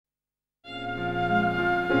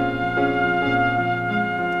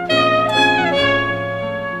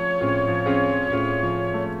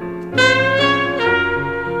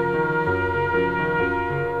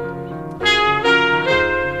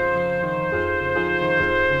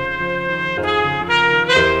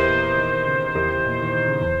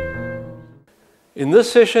In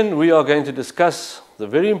this session, we are going to discuss the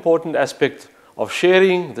very important aspect of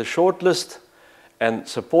sharing the shortlist and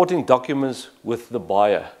supporting documents with the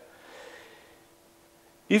buyer.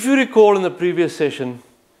 If you recall in the previous session,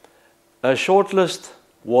 a shortlist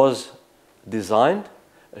was designed,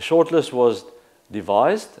 a shortlist was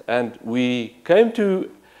devised, and we came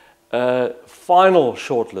to a final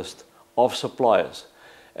shortlist of suppliers.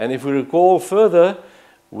 And if we recall further,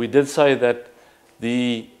 we did say that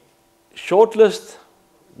the shortlist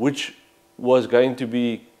which was going to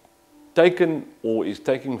be taken or is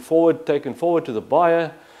taken forward to the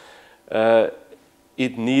buyer,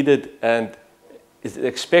 it needed and is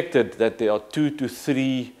expected that there are 2 to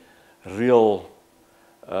 3 real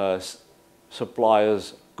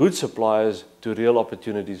suppliers, good suppliers to real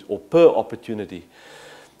opportunities or per opportunity.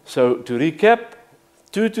 So to recap,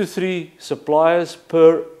 2 to 3 suppliers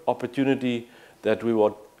per opportunity that we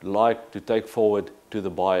would like to take forward to the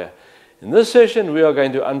buyer. In this session, we are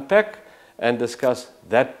going to unpack and discuss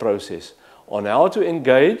that process on how to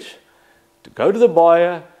engage, to go to the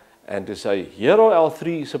buyer and to say, here are our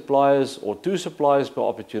 3 suppliers or 2 suppliers per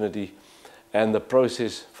opportunity, and the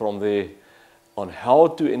process from there on how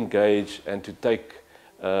to engage and to take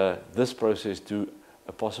this process to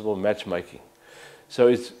a possible matchmaking. So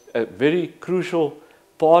it's a very crucial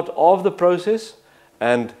part of the process,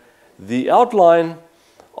 and the outline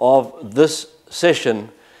of this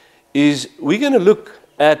session is we're going to look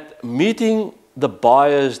at meeting the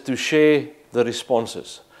buyers to share the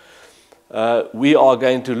responses. We are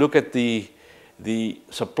going to look at the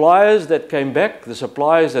suppliers that came back, the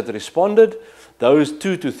suppliers that responded, those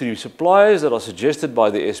 2 to 3 suppliers that are suggested by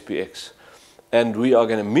the SPX. And we are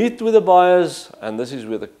going to meet with the buyers, and this is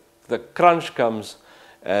where the crunch comes,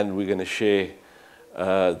 and we're going to share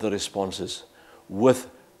the responses with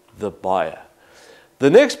the buyer. The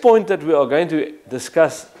next point that we are going to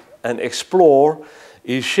discuss and explore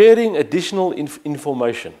is sharing additional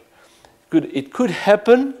information. It could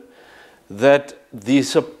happen that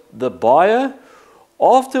the buyer,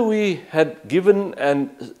 after we had given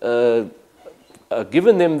them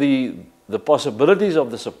the possibilities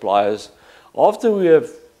of the suppliers, after we have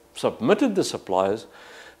submitted the suppliers,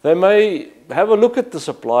 they may have a look at the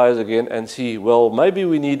suppliers again and see, well, maybe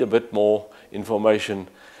we need a bit more information,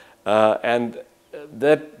 and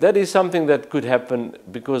that is something that could happen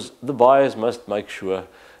because the buyers must make sure,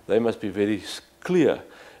 they must be very clear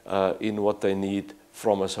in what they need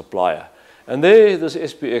from a supplier. And there, this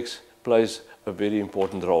SPX plays a very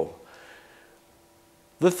important role.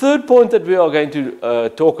 The third point that we are going to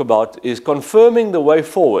talk about is confirming the way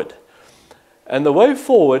forward. And the way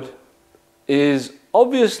forward is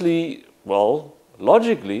obviously, well,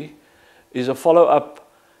 logically, is a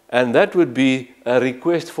follow-up, and that would be a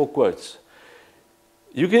request for quotes.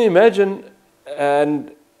 You can imagine,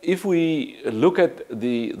 and if we look at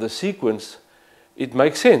the sequence, it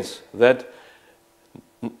makes sense that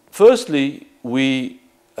firstly, we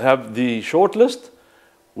have the shortlist,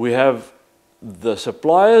 we have the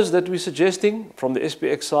suppliers that we're suggesting from the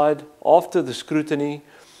SPX side after the scrutiny,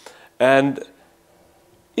 and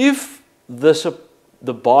if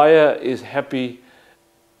the buyer is happy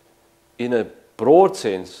in a broad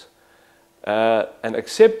sense and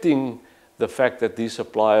accepting the fact that these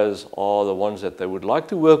suppliers are the ones that they would like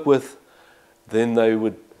to work with, then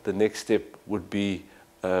the next step would be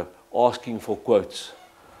asking for quotes.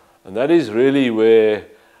 And that is really where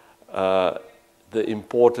the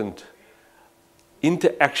important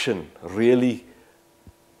interaction really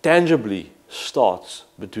tangibly starts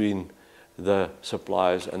between the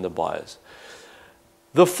suppliers and the buyers.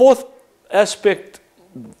 The fourth aspect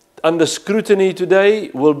under scrutiny today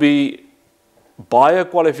will be buyer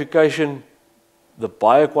qualification, the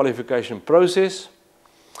buyer qualification process.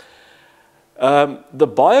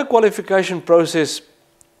 The buyer qualification process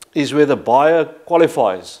is where the buyer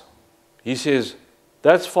qualifies. He says,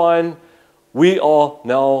 that's fine, we are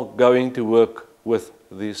now going to work with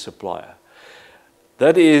the supplier.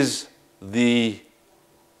 That is the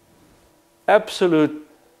absolute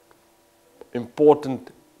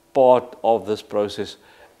important part of this process,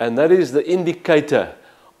 and that is the indicator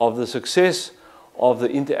of the success of the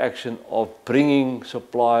interaction of bringing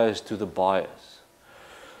suppliers to the buyers.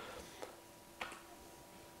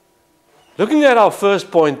 Looking at our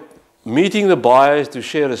first point, meeting the buyers to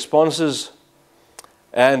share responses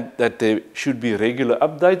and that there should be regular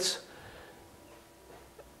updates,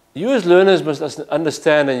 you as learners must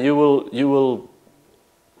understand, and you will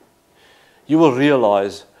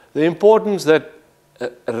realize the importance that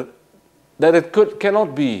it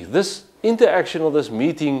cannot be. This interaction or this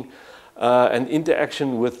meeting and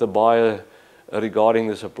interaction with the buyer regarding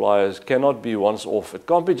the suppliers cannot be once off. It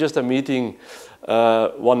can't be just a meeting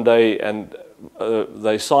one day and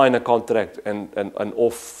they sign a contract and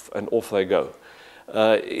off they go.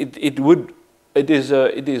 It is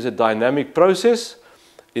a dynamic process.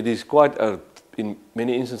 It is quite in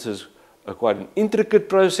many instances quite an intricate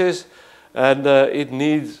process, and it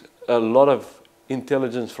needs a lot of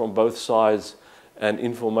intelligence from both sides and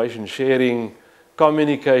information sharing,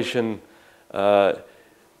 communication,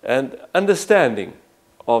 and understanding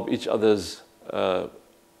of each other's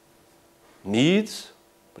needs,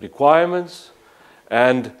 requirements,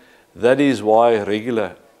 and that is why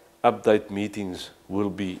regular update meetings will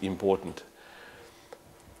be important.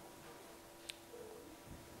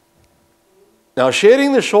 Now,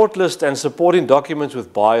 sharing the shortlist and supporting documents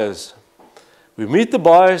with buyers. We meet the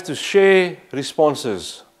buyers to share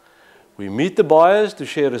responses. We meet the buyers to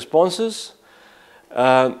share responses.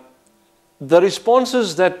 The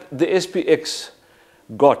responses that the SPX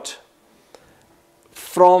got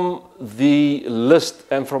from the list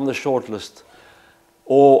and from the shortlist,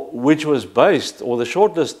 or which was based, or the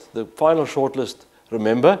shortlist, the final shortlist,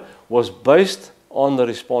 remember, was based on the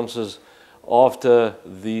responses after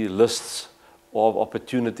the lists of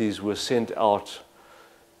opportunities were sent out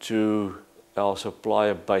to our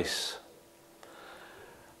supplier base.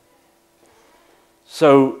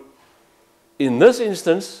 So, in this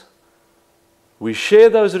instance, we share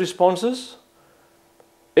those responses.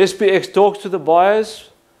 SPX talks to the buyers,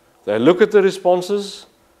 they look at the responses,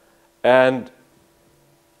 and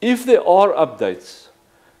if there are updates,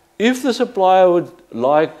 if the supplier would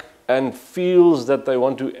like and feels that they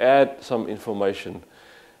want to add some information,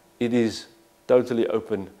 it is totally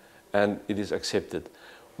open and it is accepted.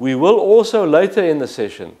 We will also later in the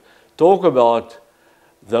session talk about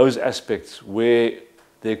those aspects where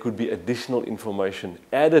there could be additional information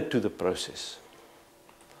added to the process.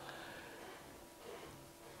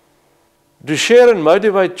 To share and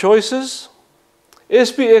motivate choices,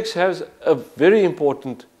 SPX has a very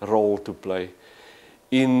important role to play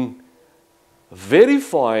in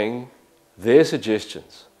verifying their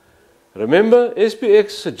suggestions. Remember,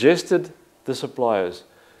 SPX suggested the suppliers.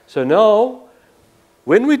 So now,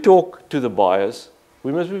 when we talk to the buyers,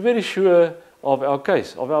 we must be very sure of our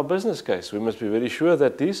case, of our business case. We must be very sure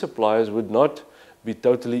that these suppliers would not be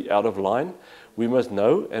totally out of line. We must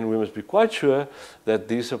know and we must be quite sure that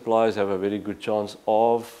these suppliers have a very good chance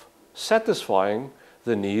of satisfying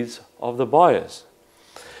the needs of the buyers.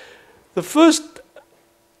 The first,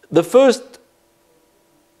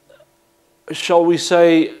 shall we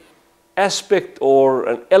say, aspect or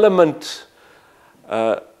an element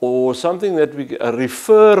or something that a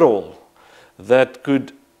referral that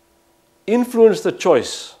could influence the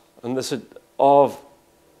choice of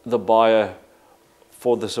the buyer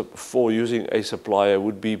for using a supplier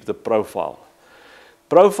would be the profile.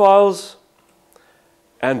 Profiles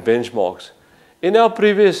and benchmarks. In our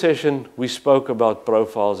previous session, we spoke about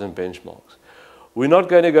profiles and benchmarks. We're not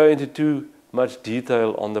going to go into too much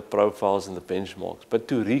detail on the profiles and the benchmarks, but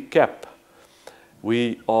to recap,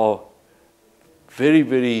 we are very,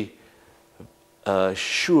 very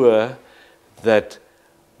sure that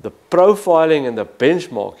the profiling and the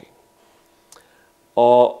benchmarking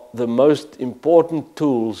are the most important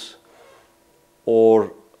tools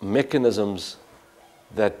or mechanisms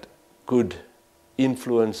that could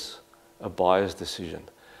influence a buyer's decision.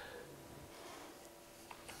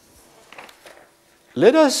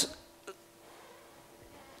 Let us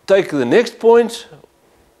take the next point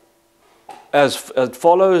as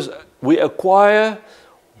follows. We acquire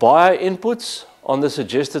buyer inputs on the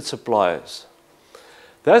suggested suppliers.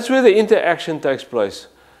 That's where the interaction takes place.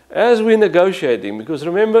 As we're negotiating, because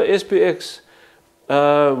remember SPX,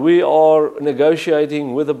 we are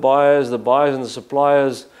negotiating with the buyers and the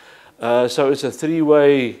suppliers, so it's a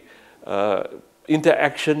three-way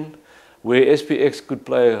interaction where SPX could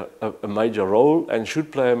play a major role and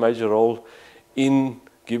should play a major role in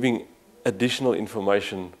giving additional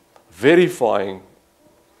information, verifying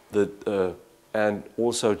and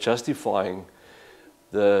also justifying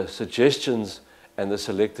the suggestions and the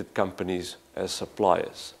selected companies as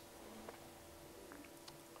suppliers.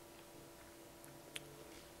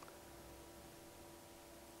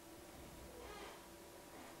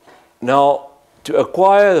 Now, to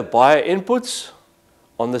acquire the buyer inputs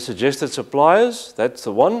on the suggested suppliers, that's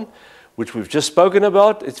the one which we've just spoken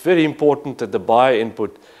about. It's very important that the buyer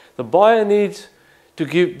input, the buyer needs to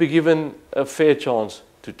be given a fair chance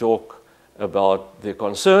to talk about their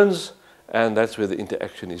concerns, and that's where the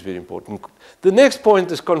interaction is very important. The next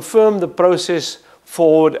point is confirm the process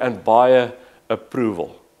forward and buyer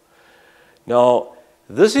approval. Now,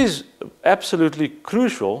 this is absolutely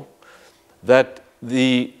crucial that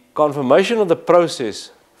the confirmation of the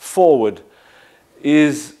process forward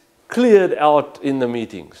is cleared out in the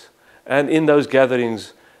meetings. And in those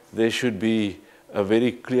gatherings, there should be a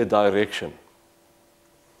very clear direction.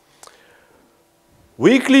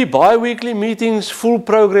 Weekly, bi-weekly meetings, full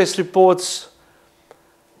progress reports.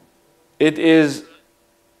 It is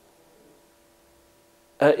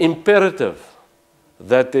imperative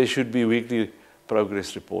that there should be weekly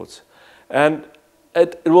progress reports. And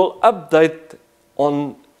it will update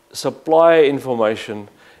on supplier information.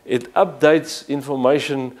 It updates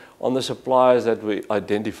information on the suppliers that we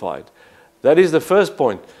identified. That is the first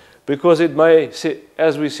point, because it may,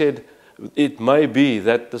 as we said, it may be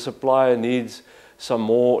that the supplier needs some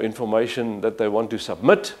more information that they want to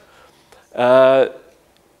submit.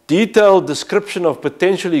 Detailed description of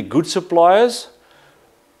potentially good suppliers.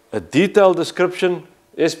 A detailed description.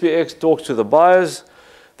 SPX talks to the buyers.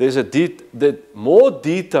 There's that more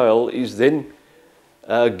detail is then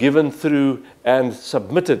given through and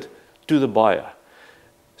submitted to the buyer.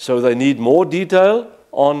 So they need more detail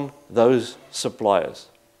on those suppliers.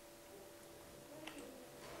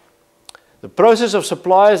 The process of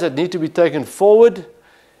suppliers that need to be taken forward,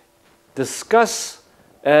 discuss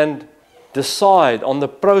and decide on the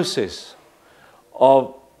process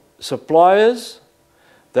of suppliers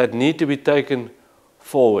that need to be taken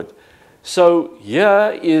forward. So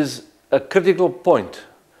here is a critical point.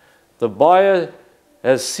 The buyer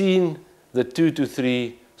has seen the 2 to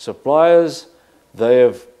 3 suppliers. They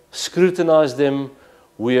have scrutinized them.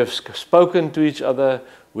 We have spoken to each other.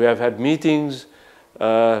 We have had meetings.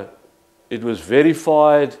 It was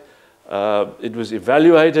verified. It was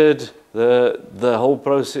evaluated. The whole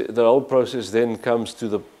process then comes to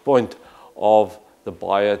the point of the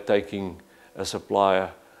buyer taking a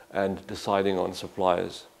supplier and deciding on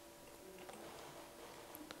suppliers.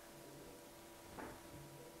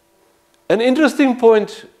 An interesting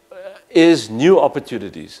point is new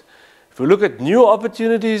opportunities. If we look at new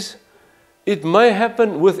opportunities, it may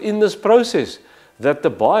happen within this process that the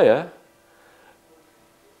buyer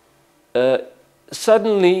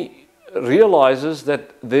suddenly realizes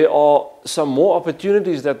that there are some more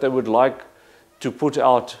opportunities that they would like to put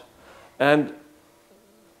out, and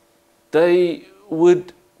they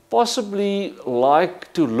would possibly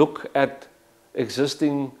like to look at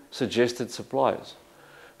existing suggested suppliers,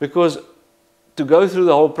 because to go through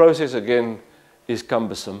the whole process again is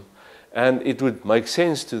cumbersome, and it would make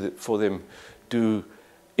sense for them to,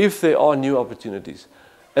 if there are new opportunities.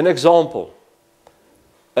 An example,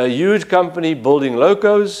 a huge company building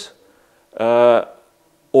locos,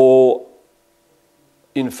 or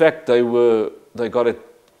in fact they got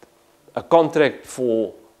a contract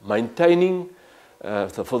for maintaining,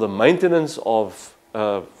 for the maintenance of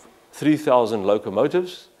 3,000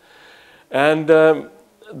 locomotives, and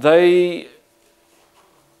they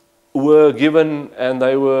were given and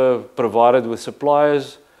they were provided with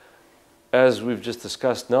suppliers, as we've just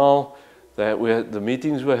discussed now. The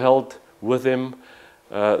meetings were held with them.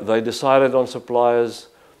 They decided on suppliers,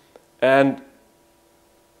 and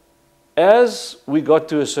as we got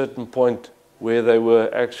to a certain point where they were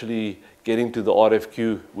actually getting to the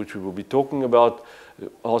RFQ, which we will be talking about,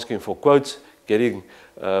 asking for quotes, getting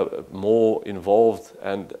more involved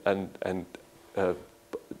and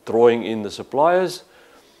drawing in the suppliers,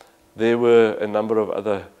 there were a number of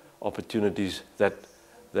other opportunities that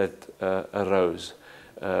arose.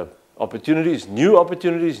 Opportunities,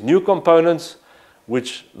 new components,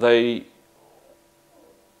 which they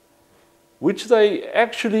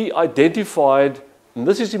actually identified, and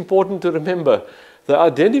this is important to remember, they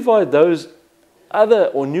identified those other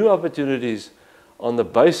or new opportunities on the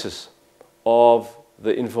basis of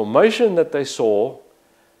the information that they saw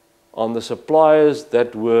on the suppliers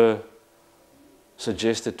that were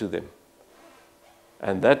suggested to them.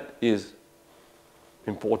 And that is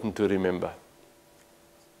important to remember.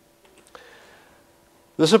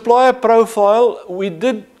 The supplier profile, we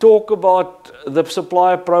did talk about the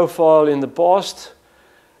supplier profile in the past.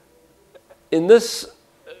 In this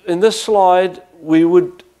slide, we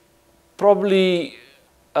would probably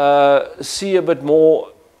see a bit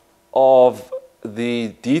more of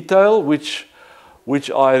the detail, which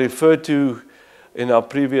I referred to in our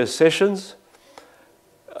previous sessions.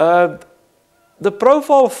 The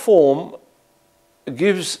profile form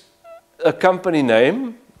gives a company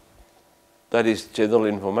name, that is general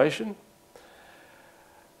information.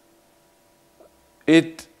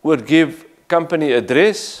 It would give company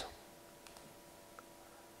address,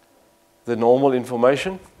 the normal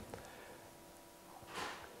information,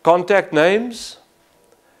 contact names,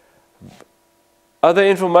 other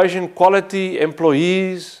information, quality,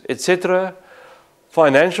 employees, etc.,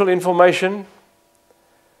 financial information.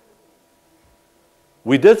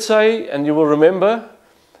 We did say, and you will remember,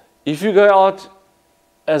 if you go out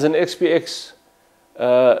as an SPX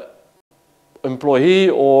employee,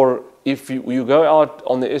 or if you go out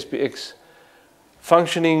on the SPX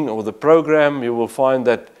functioning or the program, you will find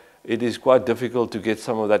that it is quite difficult to get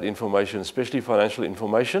some of that information, especially financial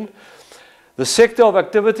information. The sector of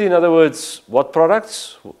activity, in other words, what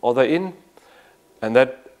products are they in? And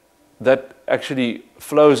that actually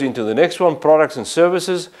flows into the next one, products and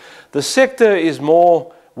services. The sector is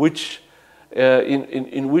more which,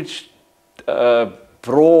 in which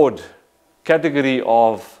broad category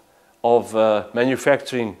of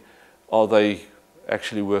manufacturing are they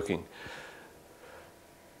actually working.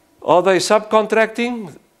 Are they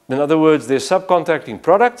subcontracting? In other words, they're subcontracting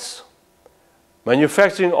products,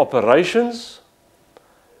 manufacturing operations,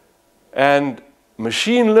 and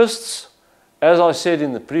machine lists. As I said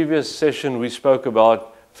in the previous session, we spoke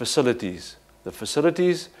about facilities. The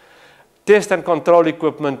facilities, test and control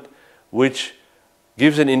equipment, which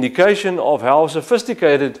gives an indication of how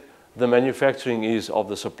sophisticated the manufacturing is of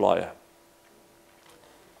the supplier.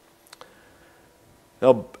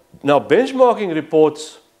 Now benchmarking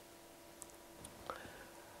reports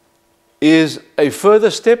is a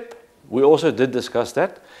further step. We also did discuss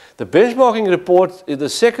that. The benchmarking report is the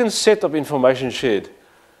second set of information shared.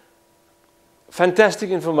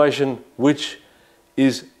 Fantastic information which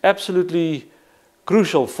is absolutely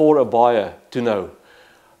crucial for a buyer to know.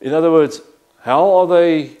 In other words, how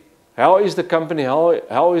is the company,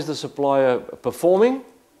 how is the supplier performing?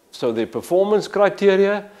 So their performance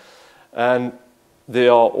criteria, and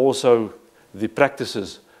there are also the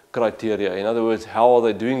practices criteria. In other words, how are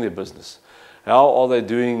they doing their business? How are they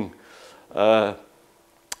doing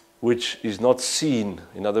which is not seen?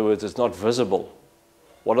 In other words, it's not visible.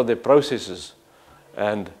 What are their processes?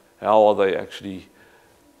 And how are they actually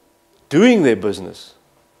doing their business?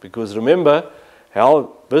 Because remember,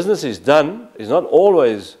 how business is done is not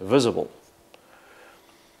always visible.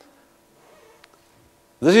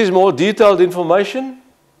 This is more detailed information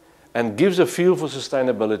and gives a feel for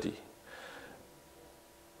sustainability.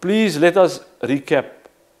 Please let us recap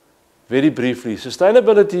very briefly.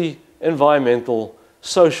 Sustainability, environmental,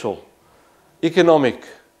 social, economic,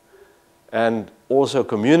 and also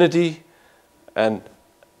community. And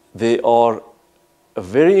there's a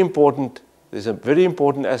very important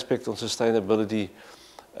aspect on sustainability,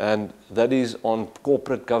 and that is on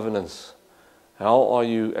corporate governance. How are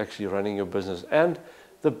you actually running your business? And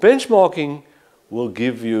the benchmarking will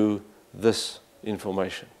give you this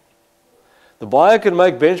information. The buyer can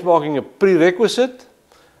make benchmarking a prerequisite.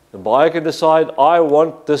 The buyer can decide, I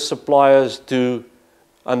want the suppliers to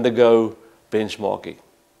undergo benchmarking.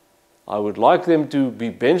 I would like them to be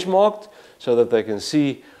benchmarked so that they can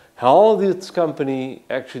see how this company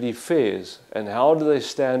actually fares and how do they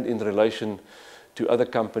stand in relation to other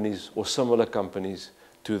companies or similar companies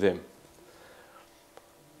to them.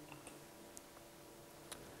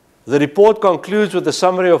 The report concludes with a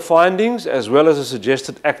summary of findings as well as a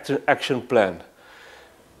suggested action plan.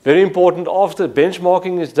 Very important, after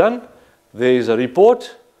benchmarking is done, there is a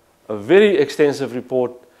report, a very extensive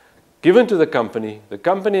report given to the company. The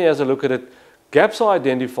company has a look at it, gaps are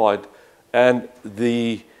identified, and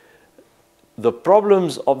the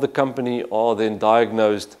problems of the company are then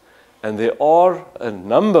diagnosed, and there are a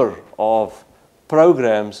number of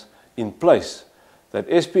programs in place that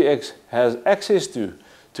SPX has access to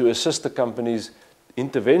assist the company's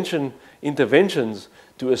interventions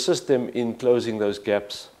to assist them in closing those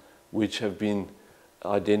gaps which have been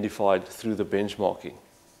identified through the benchmarking.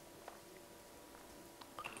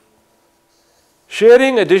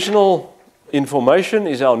 Sharing additional information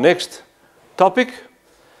is our next topic.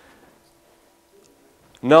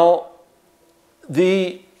 Now,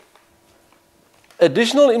 the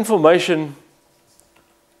additional information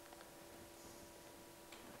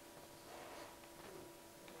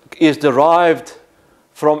is derived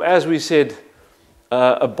from, as we said,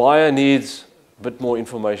 a buyer needs a bit more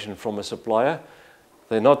information from a supplier.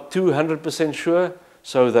 They're not 200% sure,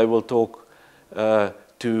 so they will talk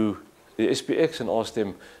to the SPX and ask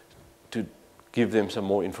them to give them some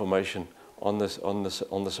more information on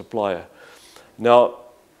the supplier. Now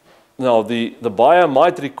the buyer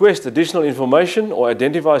might request additional information or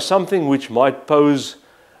identify something which might pose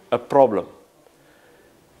a problem.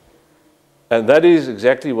 And that is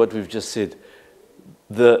exactly what we've just said.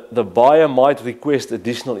 The buyer might request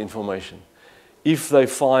additional information if they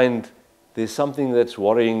find there's something that's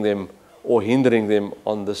worrying them or hindering them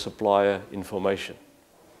on the supplier information.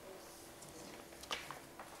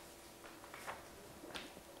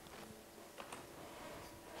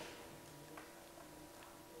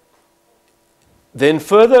 Then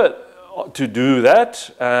further to do that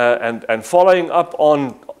and following up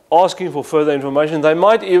on asking for further information, they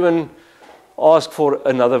might even ask for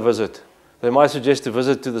another visit. They might suggest a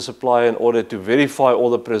visit to the supplier in order to verify all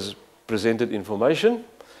the presented information.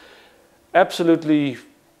 Absolutely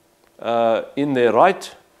in their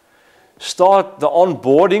right. Start the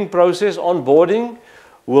onboarding process. Onboarding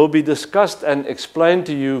will be discussed and explained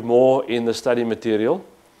to you more in the study material.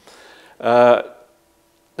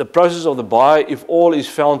 The process of the buyer, if all is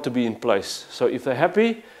found to be in place. So if they're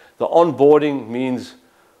happy, the onboarding means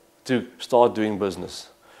to start doing business.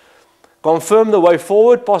 Confirm the way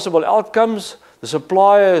forward, possible outcomes. The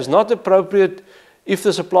supplier is not appropriate. If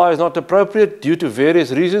the supplier is not appropriate due to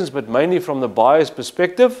various reasons, but mainly from the buyer's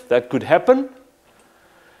perspective, that could happen.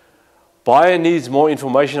 Buyer needs more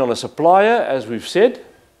information on a supplier, as we've said.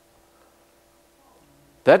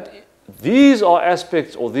 These are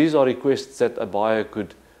aspects, or these are requests that a buyer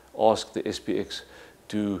could ask the SPX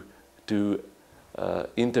to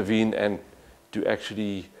intervene and to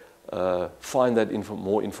actually find that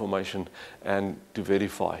more information and to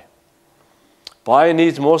verify. Buyer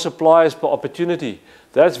needs more suppliers per opportunity.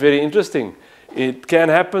 That's very interesting. It can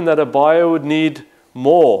happen that a buyer would need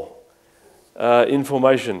more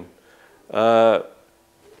information or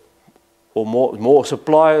more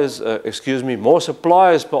suppliers. More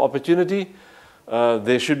suppliers per opportunity.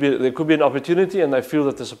 There could be an opportunity, and they feel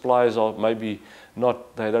that the suppliers are maybe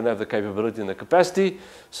not. They don't have the capability and the capacity,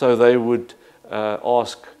 so they would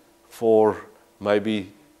ask for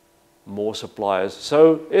maybe more suppliers.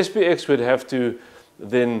 So SPX would have to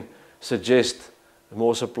then suggest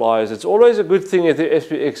more suppliers. It's always a good thing if the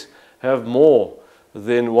SPX have more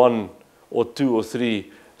than 1 or 2 or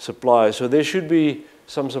 3 suppliers. So there should be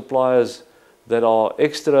some suppliers that are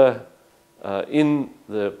extra in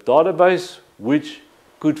the database which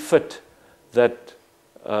could fit that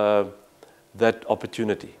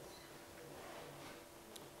opportunity.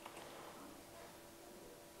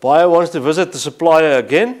 Buyer wants to visit the supplier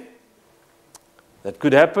again. That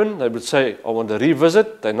could happen. They would say, I want to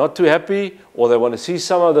revisit. They're not too happy, or they want to see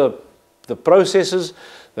some of the processes.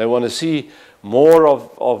 They want to see more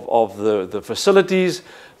of the facilities.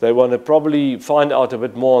 They want to probably find out a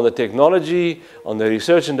bit more on the technology, on the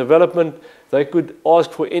research and development. They could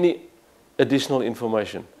ask for any additional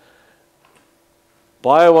information.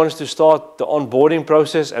 Buyer wants to start the onboarding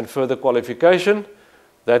process and further qualification.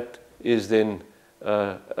 That is then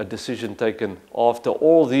a decision taken after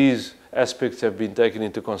all these aspects have been taken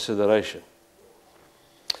into consideration.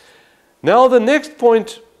 Now the next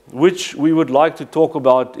point which we would like to talk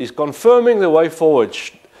about is confirming the way forward.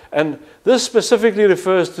 And this specifically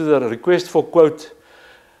refers to the request for quote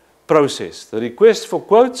process. The request for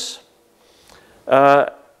quotes,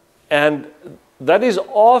 and that is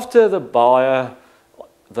after the buyer,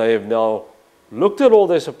 they have now looked at all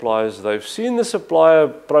their suppliers, they've seen the supplier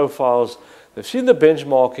profiles, they've seen the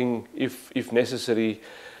benchmarking if necessary,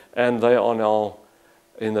 and they are now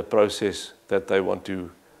in the process that they want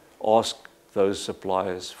to ask those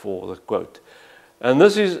suppliers for the quote. And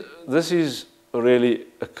this is really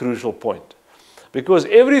a crucial point, because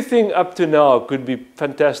everything up to now could be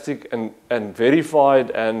fantastic and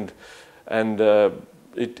verified and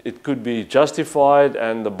it could be justified,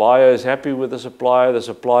 and the buyer is happy with the supplier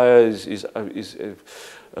is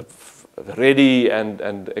ready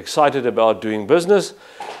and excited about doing business,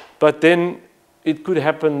 but then it could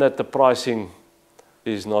happen that the pricing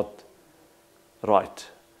is not right.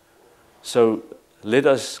 So let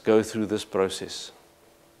us go through this process.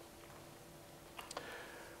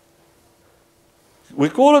 We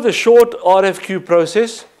call it a short RFQ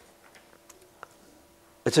process.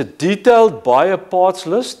 It's a detailed buyer parts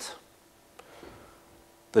list.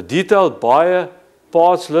 The detailed buyer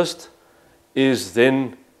parts list is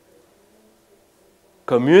then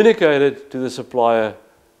communicated to the supplier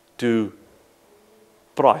to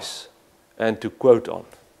price and to quote on.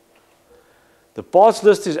 The parts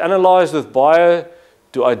list is analyzed with buyer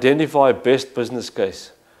to identify best business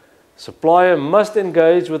case. Supplier must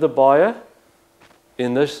engage with the buyer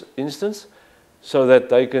in this instance so that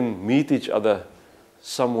they can meet each other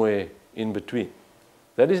somewhere in between.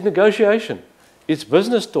 That is negotiation. It's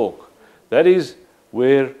business talk. That is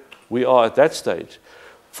where we are at that stage.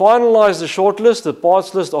 Finalize the shortlist, the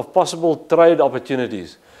parts list of possible trade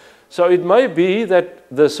opportunities. So it may be that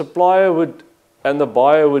the supplier would and the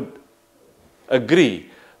buyer would agree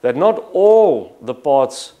that not all the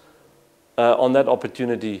parts on that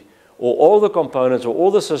opportunity, or all the components, or all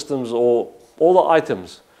the systems, or all the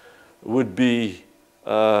items would be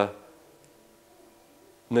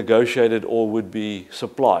negotiated or would be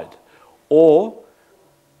supplied. Or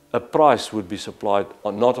a price would be supplied,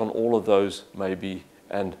 or not on all of those maybe,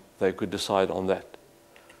 and they could decide on that.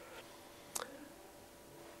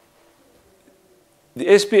 The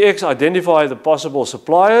SPX identify the possible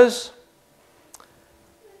suppliers.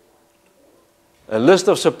 A list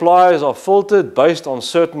of suppliers are filtered based on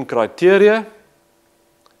certain criteria.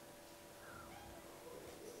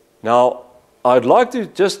 Now, I'd like to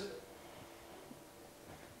just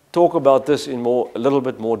talk about this in a little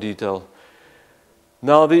bit more detail.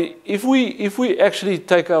 Now, if we actually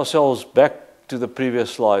take ourselves back to the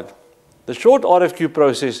previous slide, the short RFQ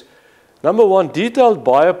process, number one, detailed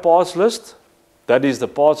buyer parts list. That is the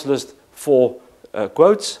parts list for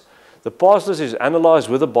quotes. The parts list is analyzed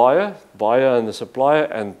with the buyer and the supplier,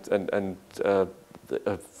 and the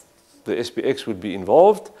SPX would be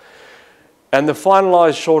involved. And the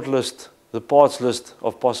finalized short list, the parts list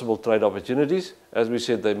of possible trade opportunities. As we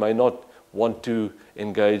said, they may not want to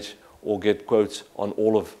engage or get quotes on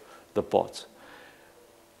all of the parts.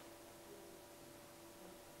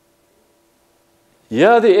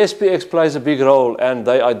 Here the SPX plays a big role, and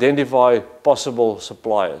they identify possible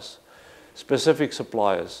suppliers, specific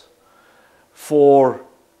suppliers for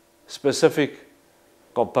specific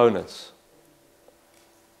components.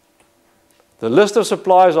 The list of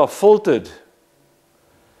suppliers are filtered.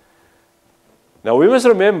 Now we must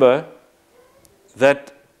remember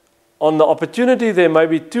that on the opportunity there may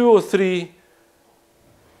be 2 or 3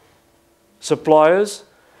 suppliers,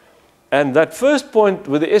 and that first point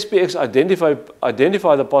where the SPX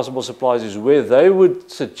identify the possible suppliers is where they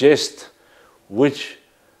would suggest which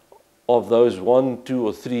of those 1, 2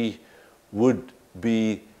 or 3 would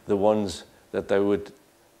be the ones that they would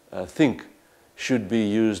think should be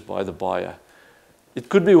used by the buyer. It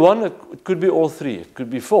could be 1, it could be all 3, it could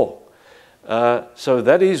be 4. So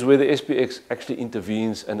that is where the SPX actually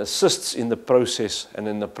intervenes and assists in the process and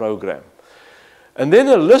in the program. And then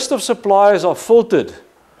a list of suppliers are filtered.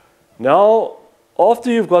 Now, after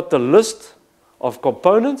you've got the list of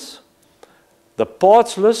components, the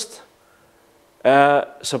parts list,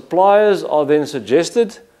 suppliers are then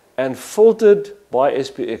suggested and filtered by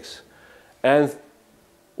SPX, and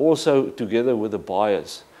also together with the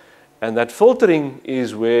buyers. And that filtering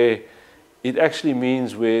is where it actually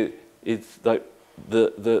means where it's the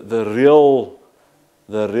real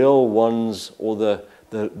ones, or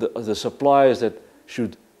the suppliers that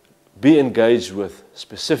should be engaged with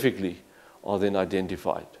specifically are then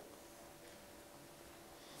identified.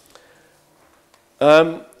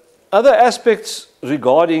 Other aspects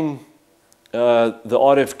regarding the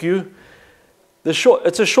RFQ,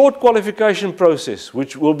 it's a short qualification process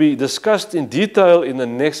which will be discussed in detail in the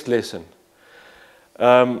next lesson.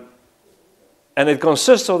 And it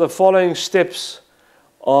consists of the following steps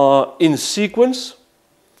in sequence.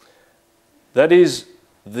 That is,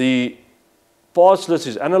 the parts list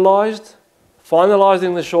is analyzed,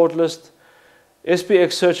 finalizing the short list,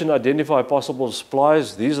 SPX search and identify possible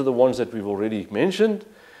suppliers. These are the ones that we've already mentioned.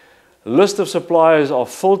 List of suppliers are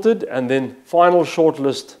filtered, and then final short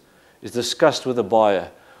list is discussed with the buyer.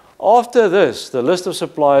 After this, the list of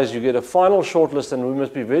suppliers, you get a final short list, and we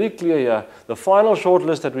must be very clear here. The final short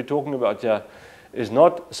list that we're talking about here is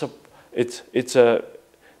not, the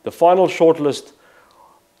final short list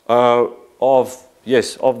of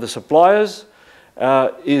the suppliers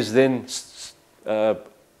is then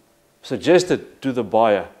suggested to the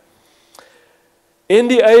buyer.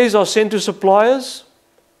 NDAs are sent to suppliers.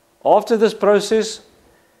 After this process,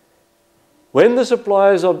 when the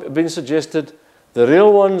suppliers are being suggested, the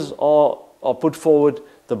real ones are put forward,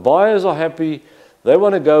 the buyers are happy, they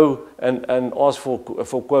want to go and ask for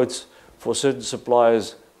quotes for certain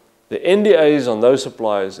suppliers. The NDAs on those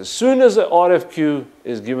suppliers, as soon as the RFQ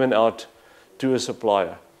is given out to a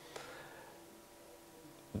supplier,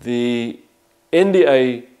 the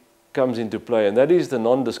NDA comes into play, and that is the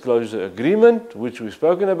non-disclosure agreement, which we've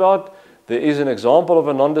spoken about. There is an example of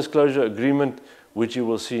a non-disclosure agreement, which you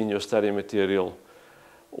will see in your study material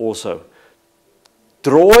also.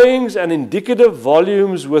 Drawings and indicative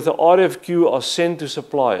volumes with the RFQ are sent to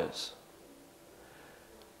suppliers.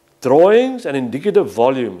 Drawings and indicative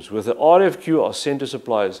volumes with the RFQ are sent to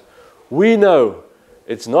suppliers. We know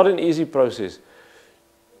it's not an easy process.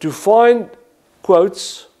 To find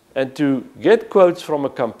quotes and to get quotes from a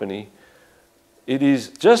company, it is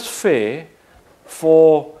just fair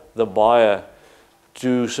for the buyer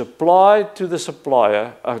to supply to the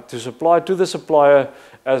supplier,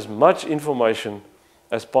 as much information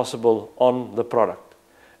as possible on the product.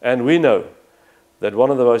 And we know that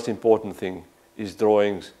one of the most important things is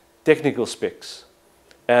drawings, technical specs,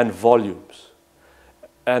 and volumes,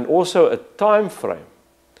 and also a time frame.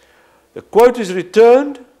 The quote is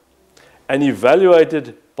returned and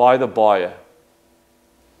evaluated by the buyer.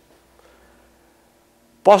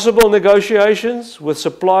 Possible negotiations with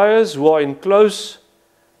suppliers who are in close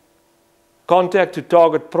contact to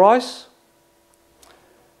target price.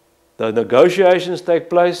 The negotiations take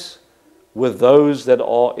place with those that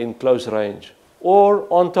are in close range or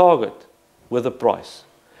on target with the price.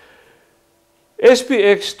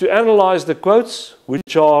 SPX to analyze the quotes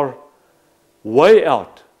which are way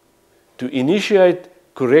out to initiate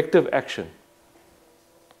corrective action.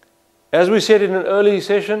 As we said in an early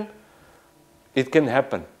session, it can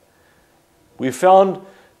happen. We found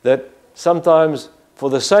that sometimes for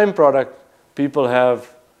the same product, people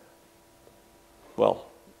have, well,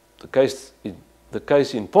 the case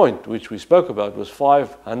in point, which we spoke about, was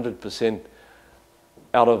 500%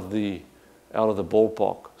 out of the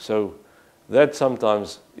ballpark. So that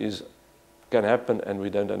sometimes can happen, and we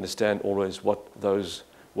don't understand always what does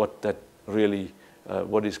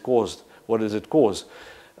it cause.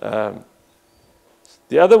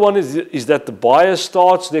 The other one is that the buyer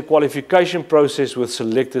starts their qualification process with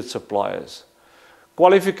selected suppliers.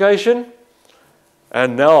 Qualification,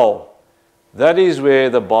 and now that is where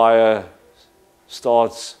the buyer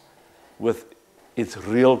starts with its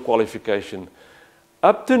real qualification.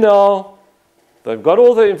 Up to now, they've got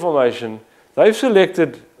all the information. They've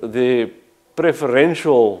selected the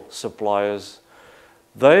preferential suppliers.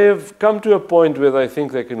 They have come to a point where they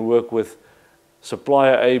think they can work with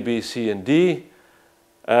supplier A, B, C, and D.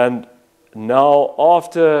 And now,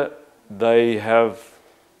 after they have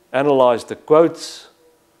analyzed the quotes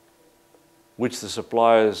which the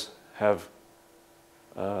suppliers have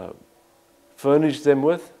furnished them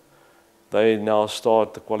with, they now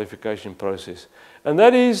start the qualification process. And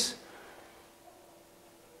that is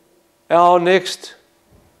our next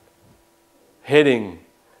heading,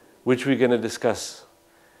 which we're going to discuss.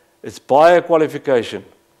 It's buyer qualification.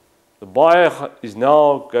 The buyer is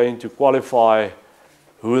now going to qualify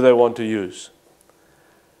who they want to use.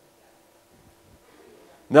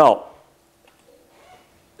 Now,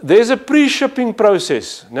 there's a pre-shipping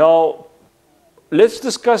process. Now, let's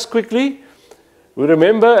discuss quickly. We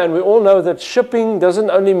remember, and we all know, that shipping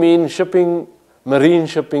doesn't only mean shipping, marine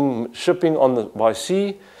shipping, shipping by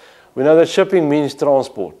sea. We know that shipping means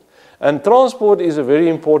transport. And transport is a very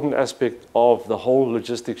important aspect of the whole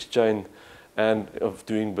logistics chain and of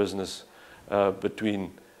doing business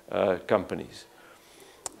between companies.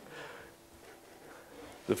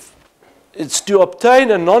 It's to obtain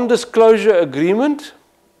a non-disclosure agreement,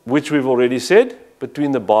 which we've already said,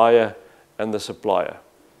 between the buyer and the supplier.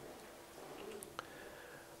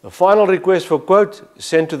 The final request for quote is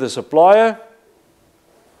sent to the supplier.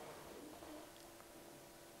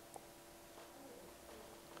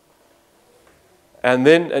 And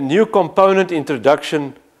then a new component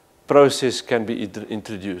introduction process can be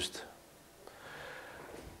introduced.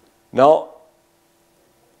 Now,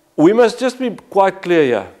 we must just be quite clear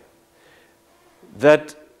here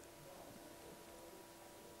that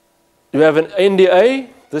you have an NDA.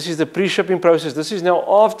 This is the pre-shipping process. This is now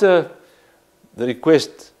after the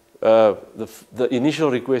request, the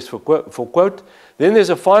initial request for quote. Then there's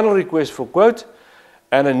a final request for quote,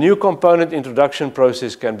 and a new component introduction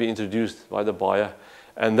process can be introduced by the buyer.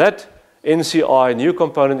 And that NCI, new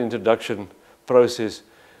component introduction process,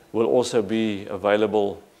 will also be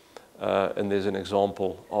available, and there's an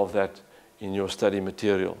example of that in your study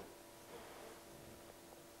material.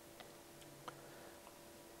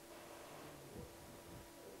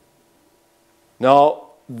 Now,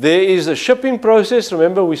 there is a shipping process.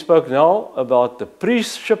 Remember, we spoke now about the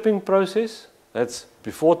pre-shipping process. That's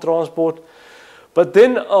before transport. But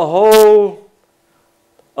then a whole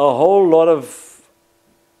lot of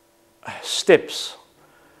steps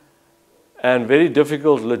and very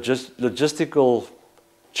difficult logistical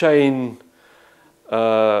chain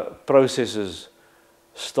processes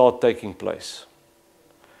start taking place.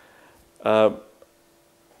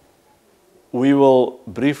 We will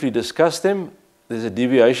briefly discuss them. There's a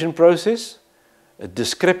deviation process, a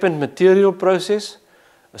discrepant material process,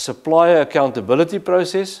 a supplier accountability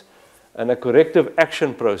process, and a corrective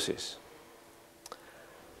action process.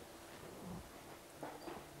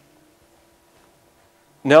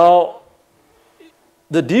 Now,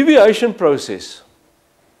 the deviation process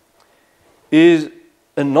is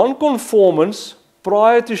a non-conformance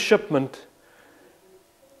prior to shipment,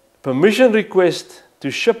 permission request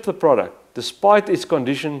to ship the product despite its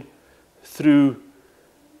condition through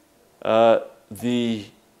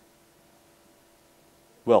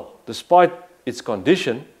despite its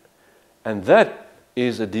condition, and that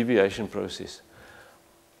is a deviation process.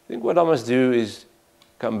 I think what I must do is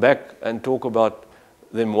come back and talk about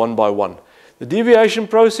them one by one. The deviation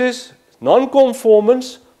process,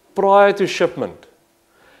 non-conformance prior to shipment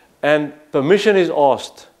and permission is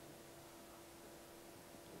asked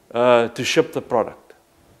to ship the product.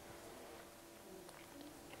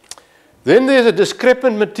 Then there's a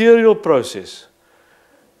discrepant material process.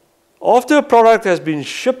 After a product has been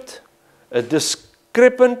shipped, a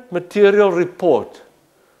discrepant material report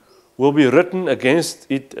will be written against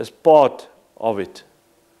it as part of it.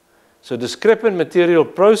 So discrepant material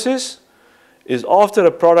process is after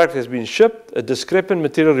a product has been shipped, a discrepant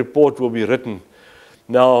material report will be written.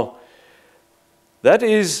 Now, that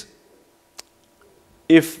is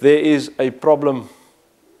if there is a problem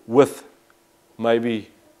with maybe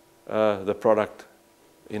the product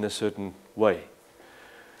in a certain way.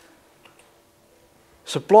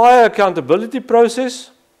 Supplier accountability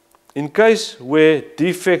process, in case where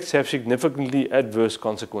defects have significantly adverse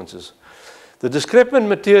consequences. The discrepant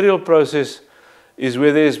material process is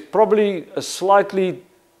where there's probably a slightly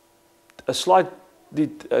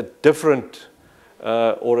different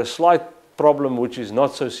or a slight problem which is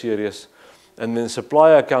not so serious, and then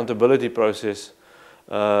supplier accountability process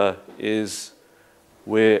is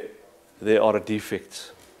where there are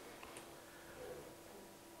defects.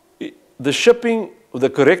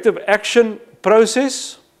 The corrective action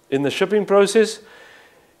process, in the shipping process,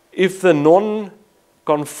 if the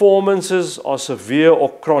non-conformances are severe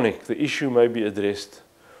or chronic, the issue may be addressed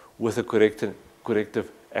with a corrective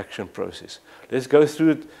action process. Let's go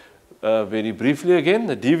through it very briefly again.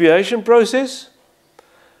 The deviation process,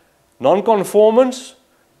 non-conformance,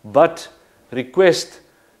 but request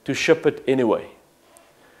to ship it anyway.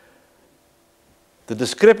 The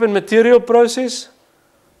discrepant material process,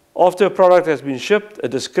 after a product has been shipped, a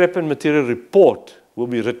discrepant material report will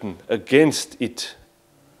be written against it.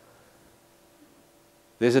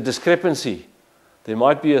 There's a discrepancy. There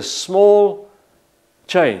might be a small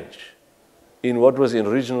change in what was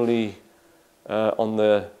originally on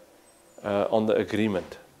the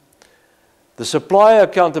agreement. The supplier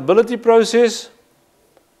accountability process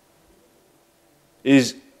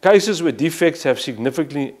is cases where defects have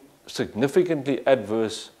significantly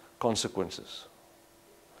adverse consequences.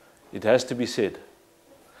 It has to be said.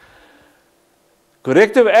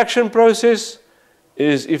 Corrective action process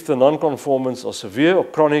is if the non-conformance are severe or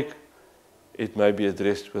chronic, it may be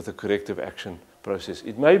addressed with a corrective action process.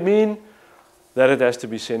 It may mean that it has to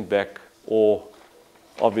be sent back, or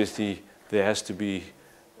obviously there has to be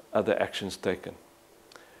other actions taken.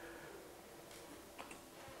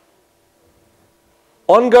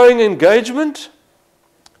 Ongoing engagement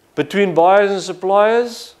between buyers and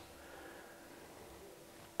suppliers,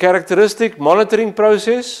 characteristic monitoring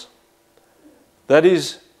process, that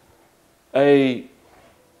is a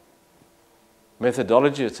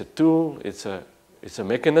methodology, it's a tool, it's a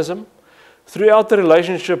mechanism. Throughout the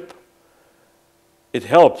relationship, it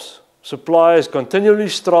helps suppliers continually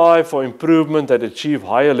strive for improvement that achieve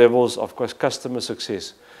higher levels of customer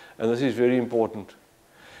success. And this is very important.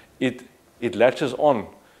 It latches on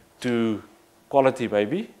to quality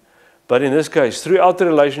maybe, but in this case, throughout the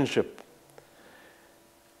relationship,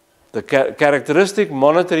 the characteristic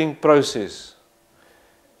monitoring process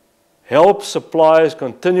helps suppliers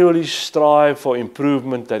continually strive for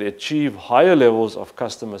improvement that achieve higher levels of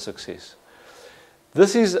customer success.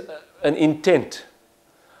 This is an intent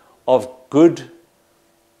of good,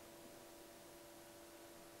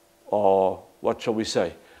 or what shall we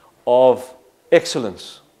say, of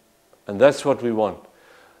excellence. And that's what we want.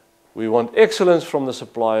 We want excellence from the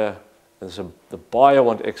supplier, and so the buyer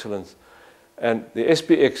wants excellence. And the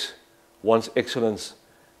SPX wants excellence,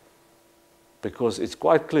 because it's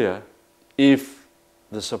quite clear, if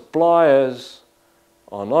the suppliers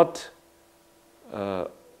are not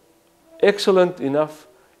excellent enough,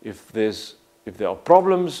 if there are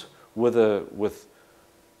problems with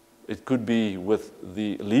it could be with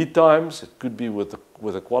the lead times, it could be with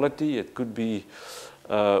the quality, it could be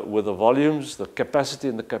with the volumes, the capacity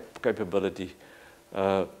and the capability.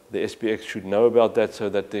 The SPX should know about that so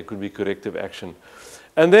that there could be corrective action.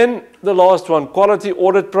 And then the last one, quality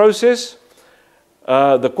audit process.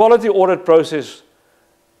 The quality audit process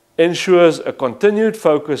ensures a continued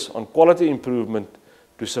focus on quality improvement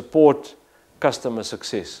to support customer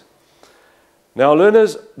success. Now,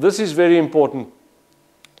 learners, this is very important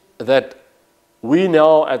that we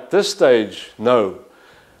now at this stage know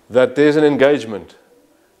that there's an engagement.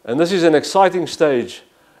 And this is an exciting stage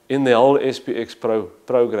in the whole SPX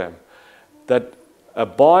program, that a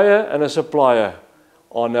buyer and a supplier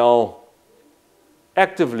are now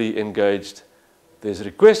actively engaged. There's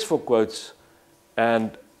requests for quotes,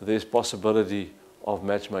 and there's possibility of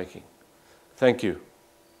matchmaking. Thank you.